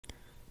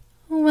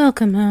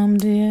Welcome home,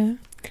 dear.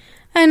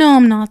 I know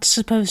I'm not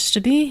supposed to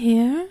be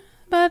here,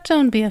 but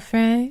don't be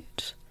afraid.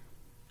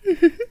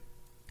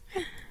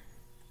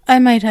 I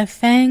might have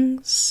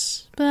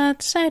fangs,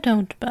 but I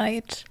don't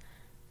bite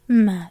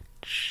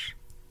much.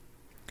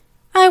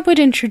 I would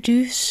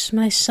introduce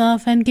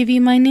myself and give you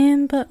my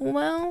name, but,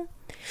 well,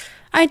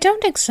 I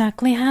don't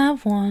exactly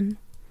have one.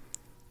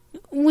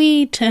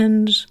 We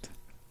tend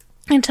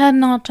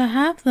not to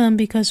have them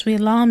because we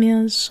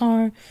Lamias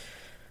are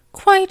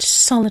quite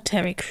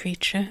solitary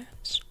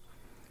creatures.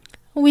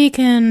 We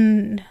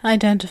can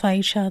identify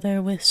each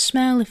other with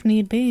smell if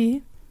need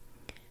be.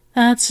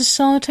 That's a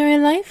solitary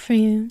life for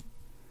you.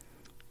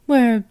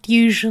 We're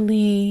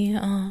usually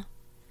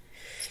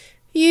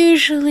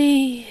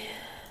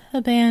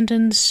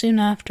abandoned soon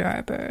after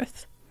our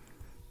birth.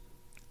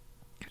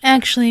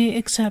 Actually,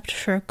 except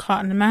for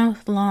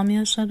cottonmouth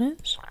Lamias, that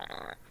is.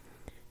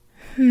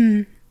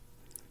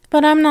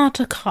 But I'm not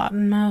a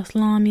cottonmouth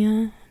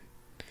Lamia.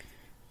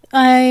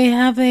 I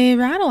have a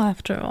rattle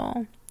after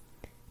all.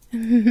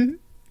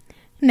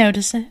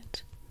 Notice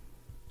it?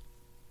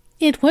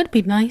 It would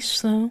be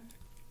nice, though.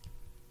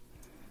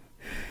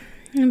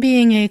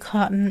 Being a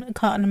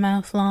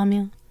cottonmouth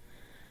Lamia,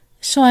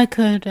 so I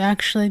could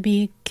actually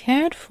be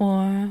cared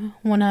for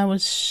when I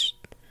was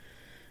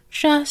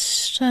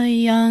just a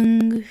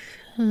young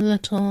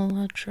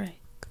little drake.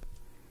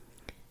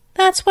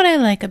 That's what I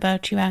like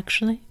about you,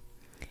 actually.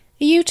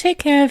 You take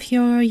care of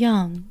your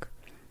young.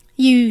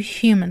 You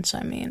humans,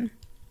 I mean.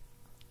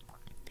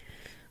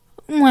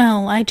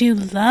 Well, I do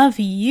love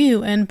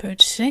you in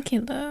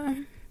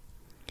particular.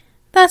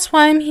 That's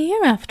why I'm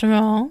here, after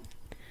all.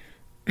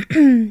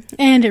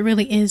 And it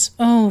really is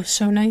oh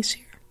so nice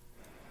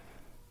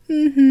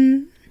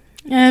here.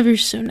 Ever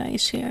so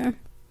nice here.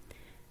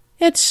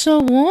 It's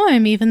so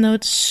warm, even though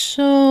it's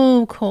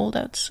so cold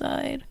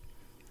outside.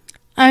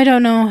 I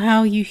don't know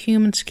how you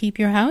humans keep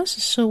your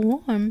houses so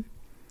warm.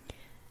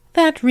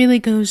 That really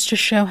goes to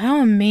show how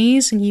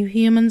amazing you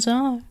humans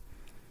are.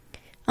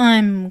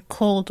 I'm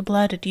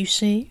cold-blooded, you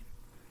see.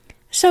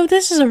 So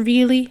this is a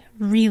really,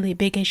 really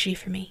big issue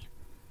for me.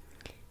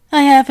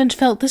 I haven't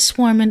felt this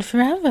warm in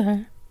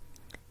forever.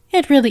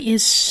 It really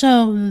is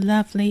so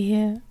lovely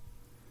here.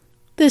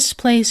 This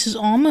place is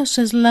almost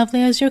as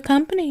lovely as your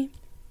company.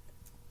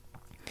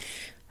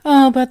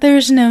 Oh, but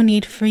there's no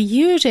need for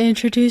you to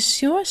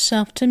introduce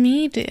yourself to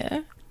me,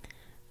 dear.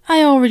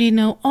 I already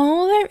know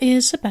all there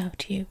is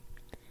about you.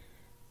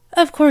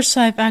 Of course,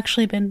 I've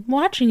actually been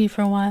watching you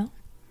for a while.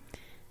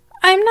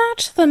 I'm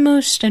not the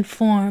most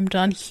informed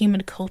on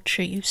human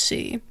culture, you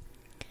see.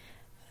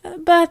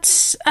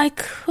 But I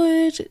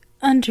could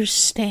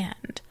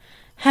understand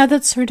how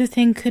that sort of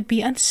thing could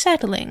be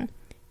unsettling,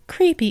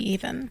 creepy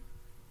even.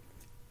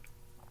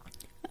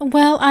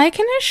 Well, I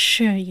can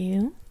assure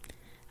you,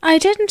 I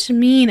didn't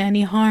mean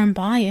any harm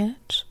by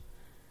it.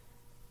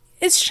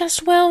 It's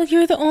just, well,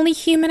 you're the only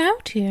human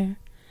out here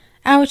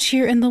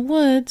in the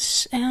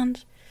woods,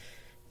 and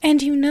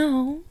you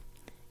know,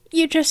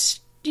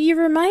 you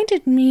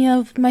reminded me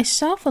of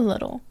myself a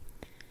little.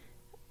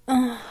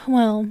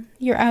 Well,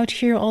 you're out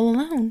here all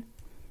alone.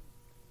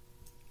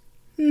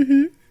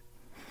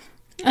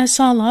 I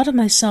saw a lot of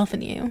myself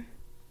in you,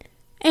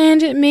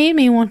 and it made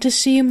me want to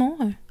see you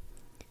more.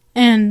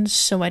 And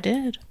so I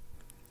did.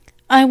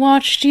 I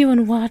watched you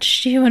and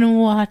watched you and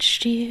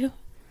watched you.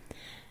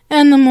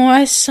 And the more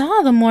I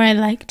saw, the more I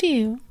liked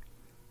you.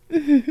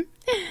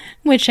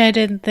 Which I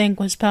didn't think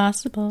was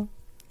possible.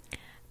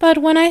 But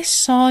when I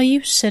saw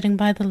you sitting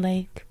by the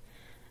lake,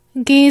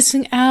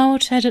 gazing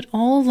out at it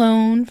all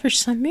alone for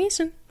some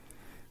reason,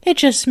 it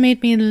just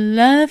made me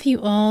love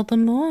you all the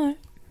more.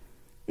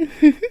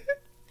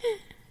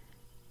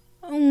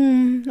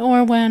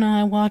 Or when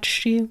I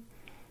watched you.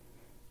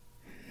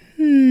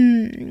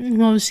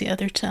 What was the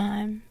other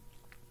time?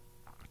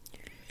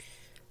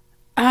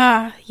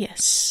 Ah,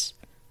 yes.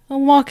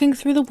 Walking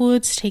through the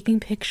woods,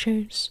 taking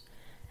pictures.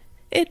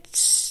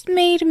 It's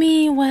made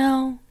me,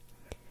 well,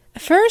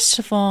 first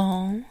of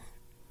all,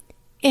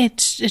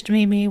 it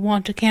made me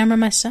want a camera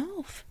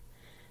myself,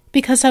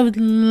 because I would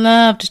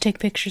love to take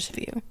pictures of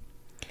you.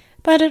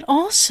 But it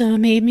also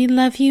made me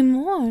love you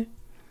more.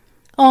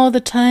 All the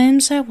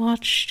times I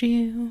watched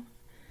you,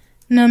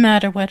 no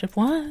matter what it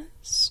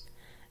was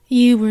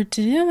you were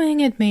doing,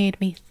 it made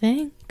me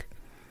think,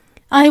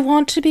 I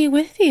want to be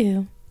with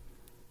you.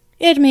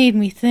 It made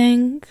me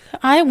think,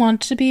 I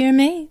want to be your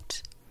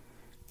mate.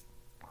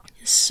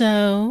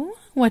 So,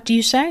 what do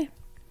you say?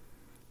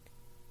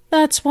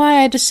 That's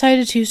why I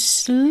decided to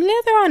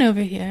slither on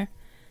over here.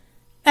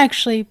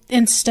 Actually,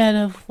 instead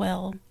of,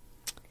 well,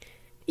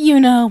 you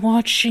know,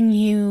 watching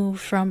you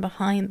from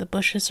behind the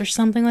bushes or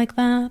something like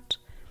that.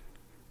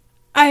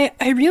 I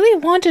really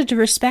wanted to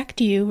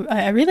respect you.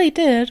 I really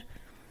did.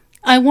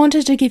 I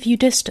wanted to give you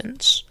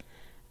distance.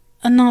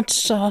 And not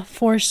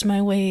force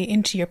my way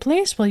into your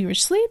place while you were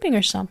sleeping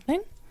or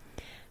something.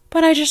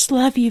 But I just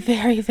love you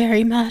very,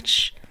 very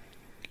much.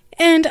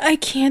 And I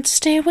can't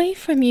stay away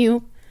from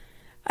you.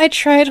 I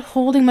tried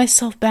holding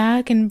myself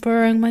back and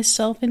burrowing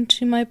myself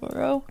into my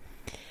burrow.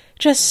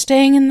 Just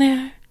staying in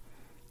there.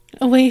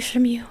 away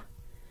from you.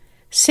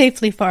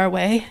 Safely far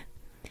away.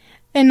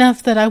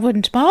 Enough that I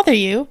wouldn't bother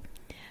you.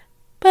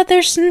 But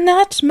there's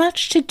not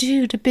much to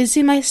do to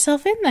busy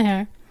myself in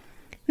there.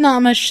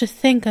 Not much to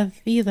think of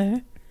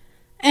either.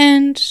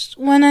 And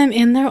when I'm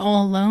in there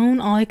all alone,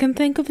 all I can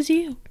think of is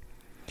you.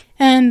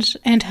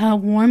 And how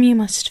warm you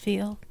must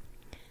feel.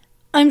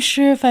 I'm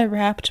sure if I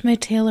wrapped my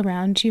tail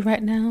around you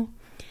right now,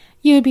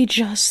 you'd be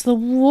just the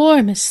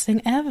warmest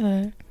thing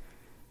ever.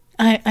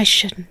 I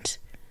shouldn't.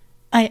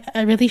 I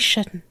really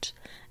shouldn't.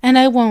 And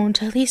I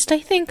won't, at least I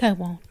think I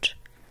won't.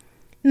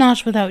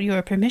 Not without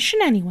your permission,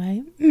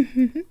 anyway.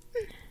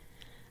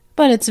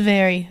 But it's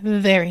very,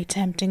 very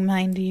tempting,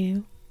 mind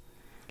you.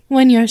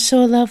 When you're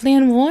so lovely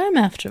and warm,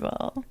 after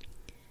all.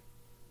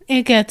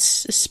 It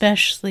gets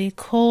especially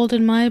cold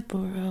in my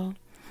burrow.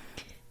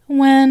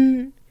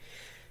 When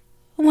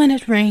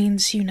it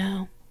rains, you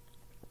know.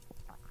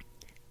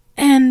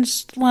 And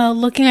while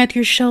looking at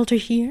your shelter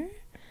here,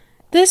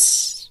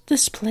 this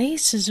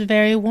place is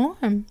very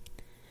warm.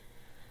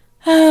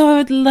 Oh, I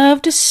would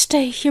love to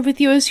stay here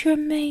with you as your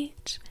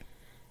mate.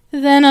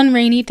 Then on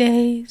rainy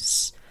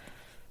days,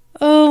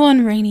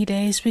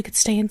 we could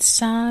stay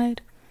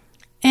inside.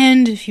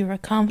 And if you were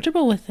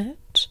comfortable with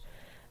it,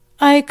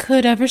 I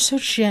could ever so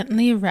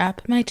gently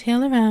wrap my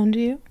tail around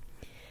you.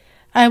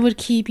 I would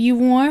keep you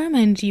warm,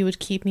 and you would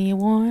keep me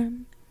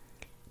warm.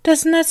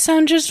 Doesn't that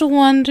sound just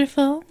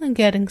wonderful?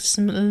 Getting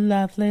some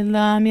lovely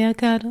Lamia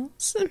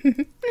cuddles.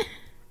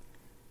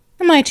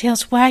 My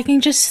tail's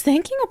wagging just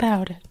thinking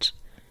about it.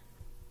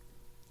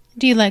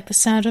 Do you like the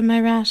sound of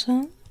my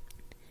rattle?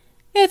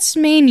 Its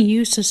main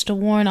use is to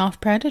warn off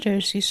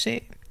predators, you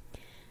see.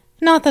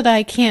 Not that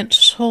I can't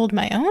hold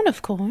my own,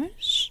 of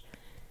course.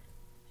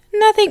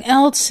 Nothing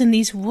else in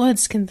these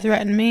woods can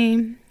threaten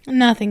me.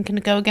 Nothing can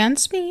go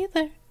against me,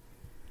 either.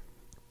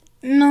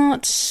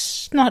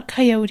 Not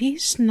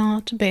coyotes,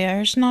 not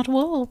bears, not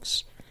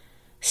wolves.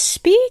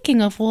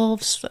 Speaking of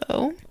wolves,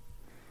 though,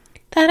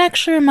 that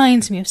actually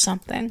reminds me of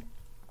something.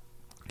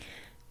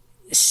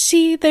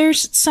 See,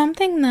 there's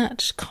something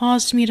that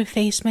caused me to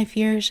face my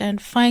fears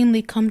and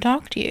finally come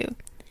talk to you.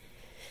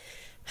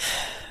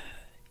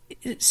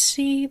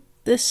 See,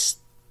 this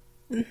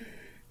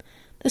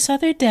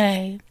other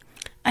day,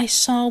 I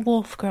saw a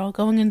wolf girl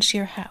going into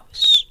your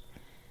house.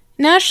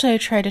 Naturally, I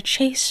tried to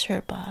chase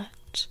her,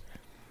 but,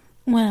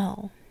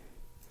 well,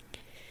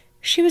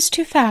 she was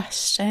too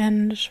fast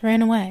and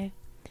ran away.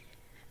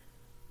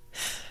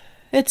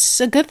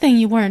 It's a good thing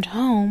you weren't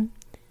home.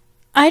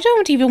 I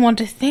don't even want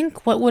to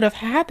think what would have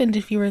happened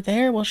if you were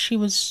there while she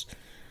was...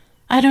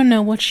 I don't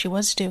know what she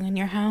was doing in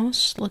your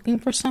house. Looking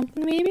for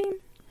something, maybe?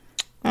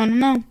 I don't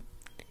know.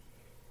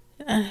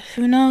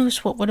 Who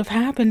knows what would have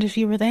happened if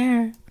you were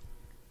there.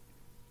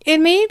 It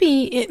made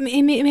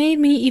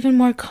me even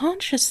more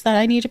conscious that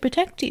I need to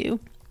protect you.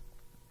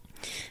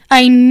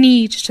 I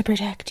need to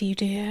protect you,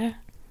 dear.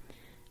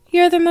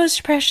 You're the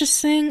most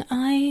precious thing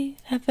I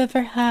have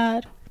ever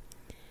had.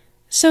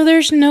 So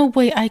there's no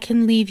way I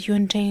can leave you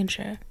in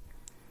danger.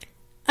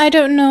 I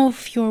don't know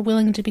if you're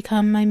willing to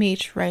become my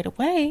mate right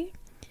away.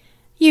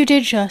 You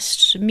did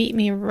just meet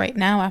me right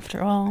now,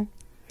 after all.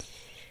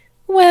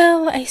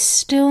 Well, I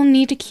still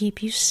need to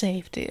keep you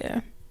safe,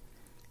 dear.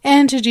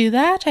 And to do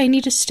that, I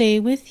need to stay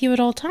with you at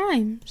all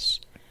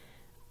times.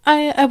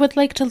 I would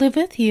like to live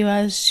with you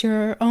as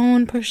your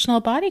own personal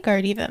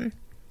bodyguard, even.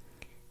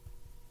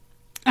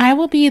 I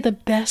will be the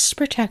best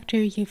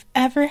protector you've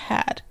ever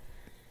had.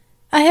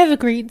 I have a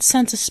great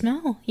sense of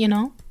smell, you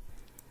know.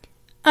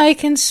 I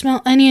can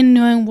smell any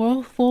annoying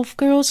wolf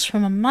girls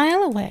from a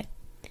mile away,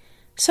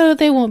 so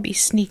they won't be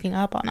sneaking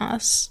up on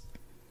us.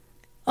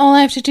 All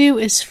I have to do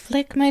is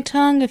flick my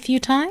tongue a few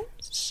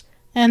times,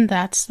 and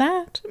that's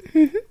that.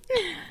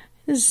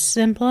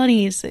 Simple and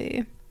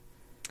easy.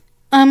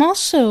 I'm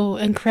also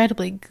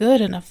incredibly good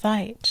in a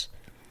fight.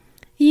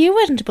 You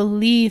wouldn't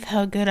believe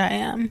how good I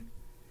am.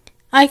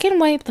 I can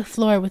wipe the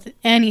floor with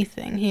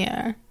anything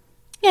here,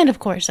 and of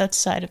course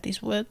outside of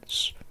these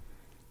woods.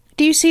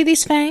 Do you see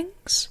these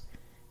fangs?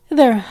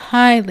 They're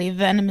highly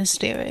venomous,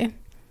 dearie.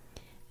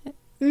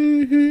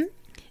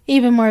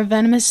 Even more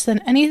venomous than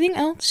anything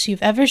else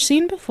you've ever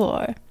seen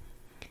before.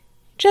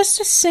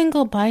 Just a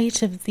single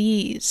bite of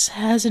these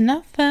has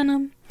enough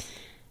venom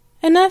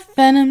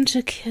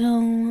to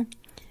kill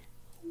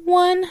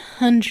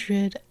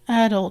 100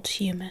 adult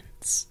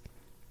humans.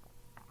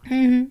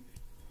 Not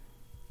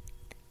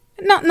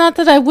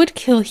that I would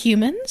kill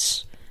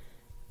humans.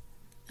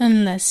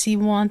 Unless you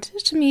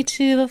wanted me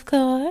to, of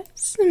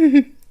course.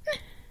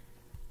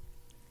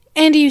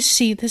 And you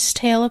see this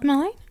tail of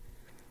mine?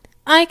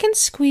 I can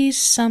squeeze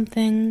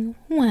something,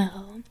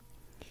 well,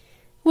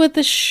 with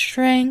the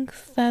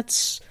strength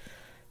that's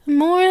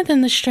more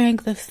than the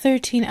strength of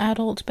 13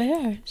 adult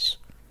bears.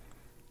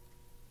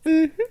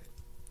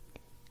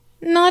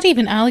 Not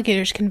even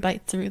alligators can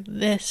bite through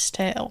this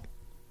tail.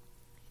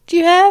 Do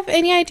you have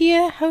any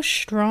idea how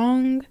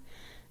strong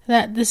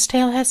that this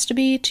tail has to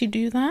be to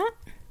do that?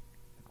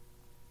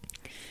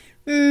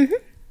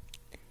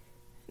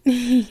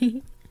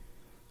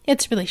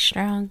 It's really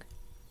strong.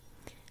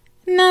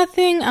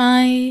 Nothing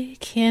I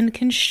can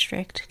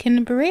constrict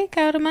can break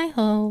out of my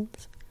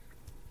hold.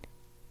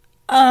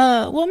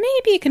 Well,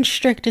 maybe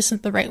constrict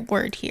isn't the right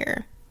word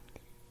here.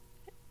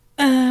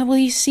 Well,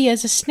 you see,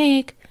 as a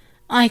snake,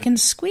 I can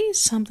squeeze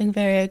something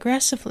very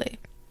aggressively.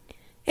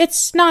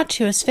 It's not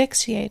to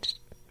asphyxiate,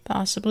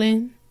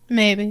 possibly,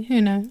 maybe, who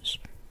knows.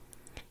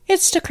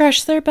 It's to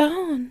crush their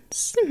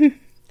bones.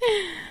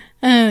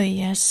 Oh,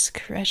 yes,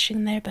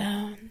 crushing their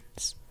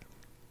bones.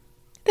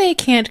 They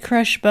can't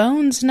crush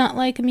bones, not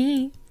like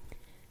me.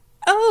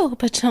 Oh,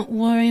 but don't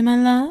worry, my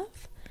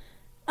love.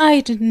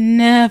 I'd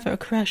never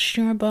crush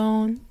your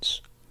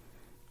bones.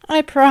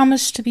 I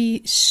promise to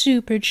be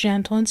super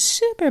gentle and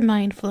super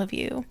mindful of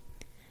you.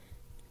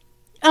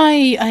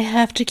 I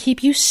have to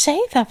keep you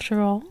safe, after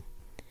all.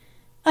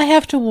 I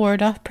have to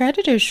ward off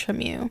predators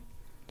from you.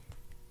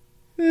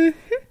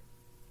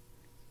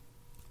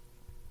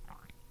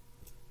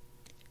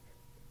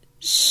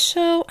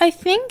 So I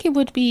think it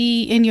would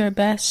be in your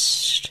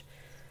best...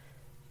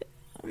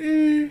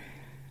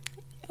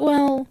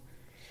 well,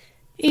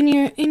 in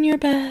your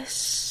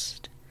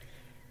best...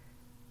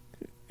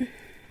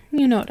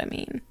 You know what I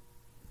mean.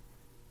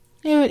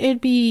 It'd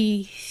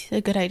be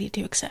a good idea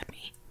to accept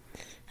me.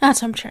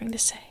 That's what I'm trying to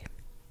say.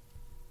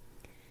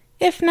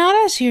 If not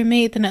as your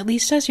mate, then at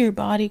least as your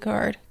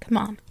bodyguard. Come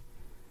on.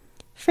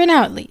 For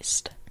now, at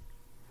least.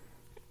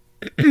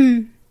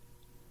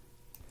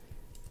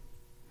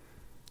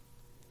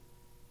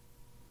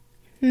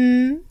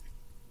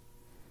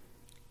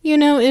 You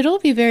know, it'll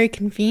be very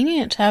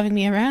convenient having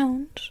me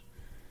around.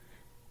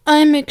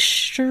 I'm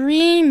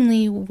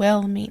extremely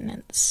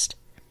well-maintained.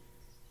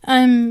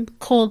 I'm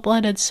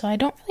cold-blooded, so I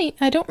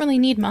don't really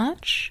need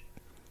much.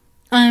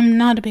 I'm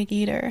not a big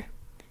eater.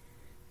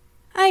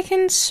 I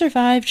can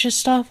survive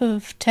just off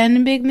of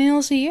 10 big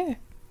meals a year.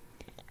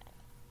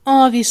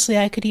 Obviously,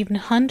 I could even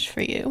hunt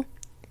for you.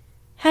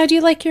 How do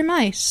you like your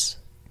mice?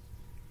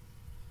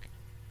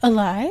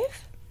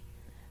 Alive?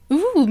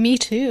 Ooh, me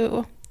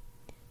too.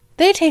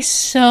 They taste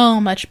so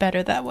much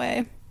better that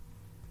way.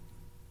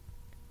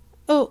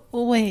 Oh,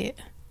 wait.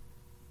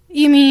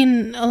 You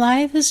mean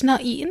alive is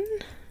not eaten?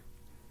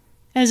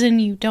 As in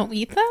you don't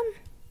eat them?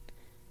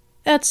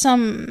 That's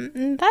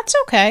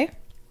okay.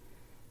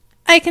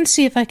 I can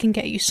see if I can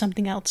get you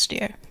something else,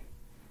 dear.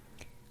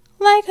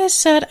 Like I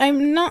said,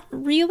 I'm not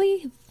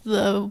really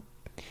the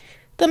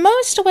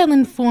most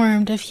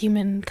well-informed of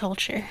human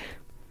culture.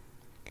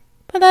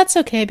 But that's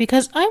okay,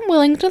 because I'm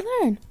willing to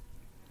learn.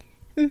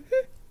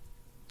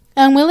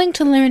 I'm willing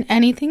to learn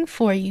anything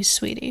for you,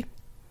 sweetie.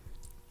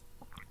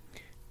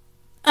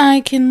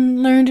 I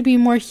can learn to be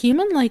more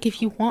human-like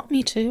if you want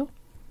me to.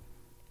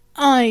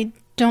 I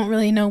don't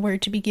really know where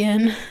to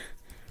begin.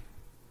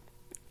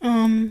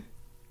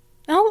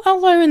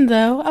 I'll learn,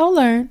 though. I'll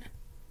learn.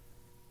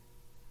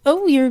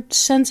 Oh, your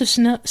sense of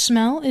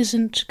smell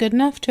isn't good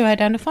enough to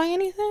identify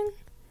anything?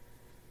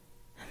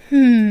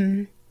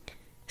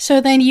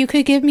 So then you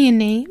could give me a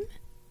name?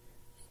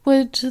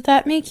 Would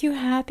that make you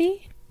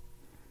happy?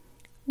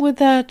 Would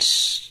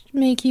that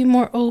make you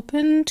more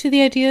open to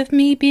the idea of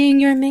me being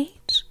your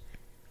mate?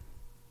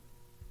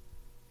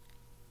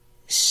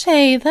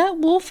 Say, that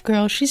wolf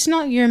girl, she's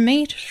not your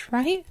mate,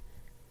 right?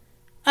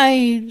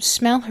 I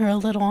smell her a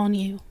little on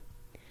you.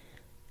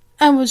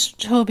 I was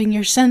hoping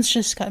your scents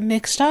just got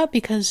mixed up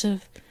because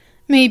of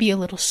maybe a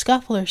little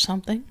scuffle or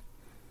something.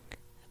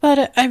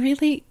 But I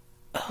really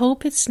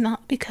hope it's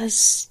not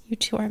because you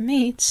two are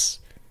mates.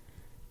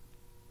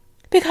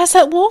 Because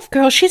that wolf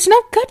girl, she's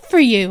not good for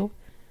you.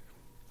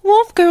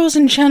 Wolf girls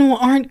in general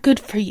aren't good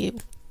for you.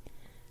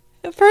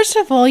 First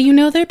of all, you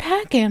know they're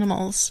pack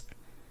animals.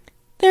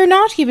 They're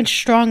not even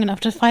strong enough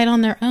to fight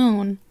on their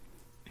own.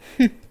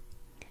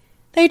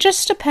 They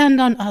just depend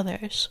on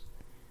others.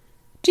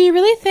 Do you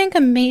really think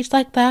a mate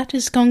like that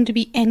is going to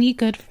be any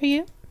good for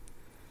you?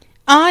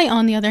 I,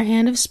 on the other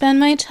hand, have spent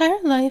my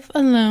entire life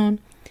alone,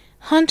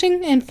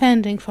 hunting and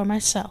fending for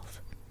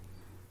myself.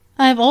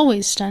 I have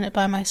always done it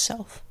by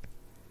myself.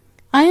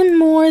 I am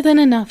more than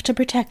enough to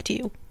protect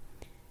you.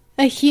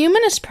 A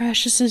human as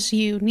precious as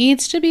you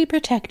needs to be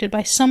protected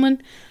by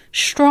someone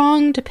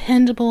strong,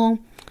 dependable,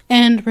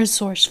 and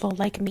resourceful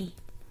like me.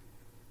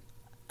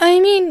 I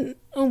mean,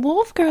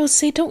 wolf girls,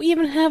 they don't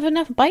even have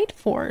enough bite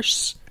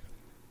force.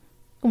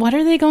 What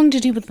are they going to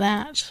do with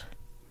that?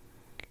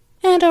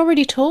 And I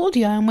already told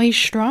you I'm way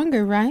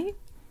stronger, right?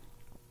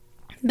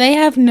 They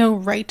have no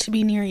right to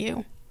be near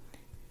you.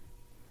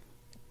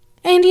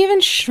 And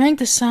even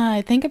strength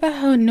aside, think about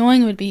how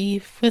annoying it would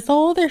be with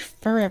all their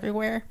fur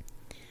everywhere.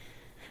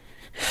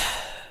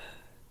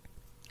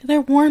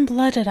 They're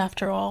warm-blooded,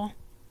 after all.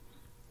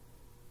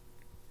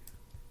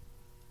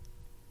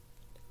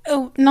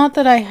 Oh, not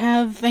that I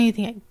have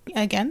anything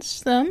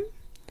against them.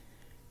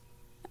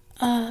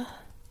 I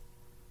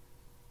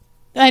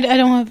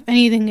don't have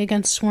anything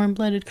against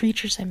warm-blooded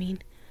creatures, I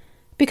mean.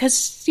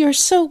 Because you're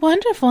so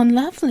wonderful and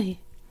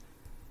lovely.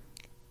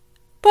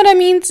 But I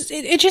mean,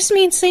 it just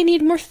means they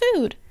need more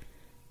food.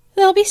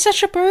 They'll be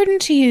such a burden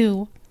to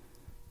you.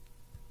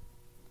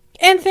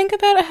 And think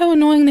about how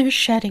annoying their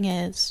shedding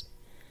is.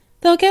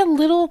 they'll get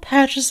little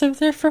patches of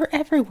their fur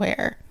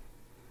everywhere,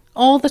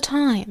 all the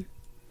time.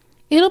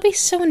 It'll be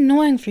so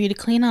annoying for you to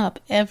clean up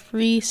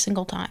every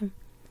single time.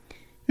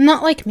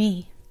 Not like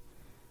me.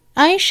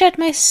 I shed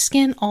my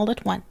skin all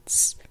at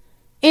once.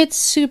 It's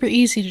super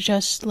easy to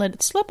just let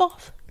it slip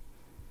off.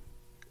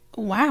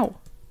 Wow.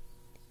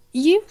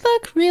 You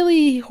look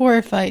really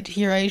horrified to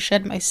hear I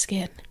shed my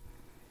skin.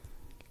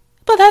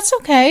 But that's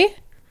okay.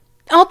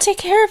 I'll take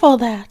care of all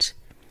that.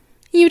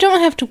 You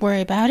don't have to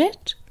worry about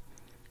it.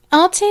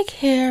 I'll take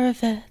care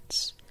of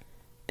it.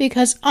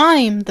 Because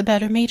I'm the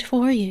better mate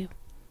for you.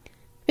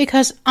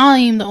 Because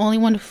I'm the only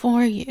one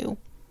for you.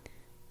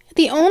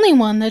 The only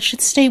one that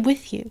should stay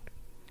with you.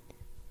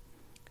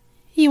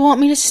 You want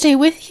me to stay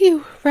with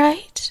you,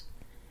 right?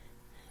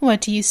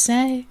 What do you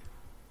say?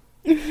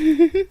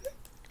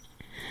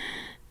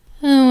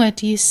 What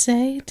do you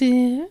say,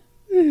 dear?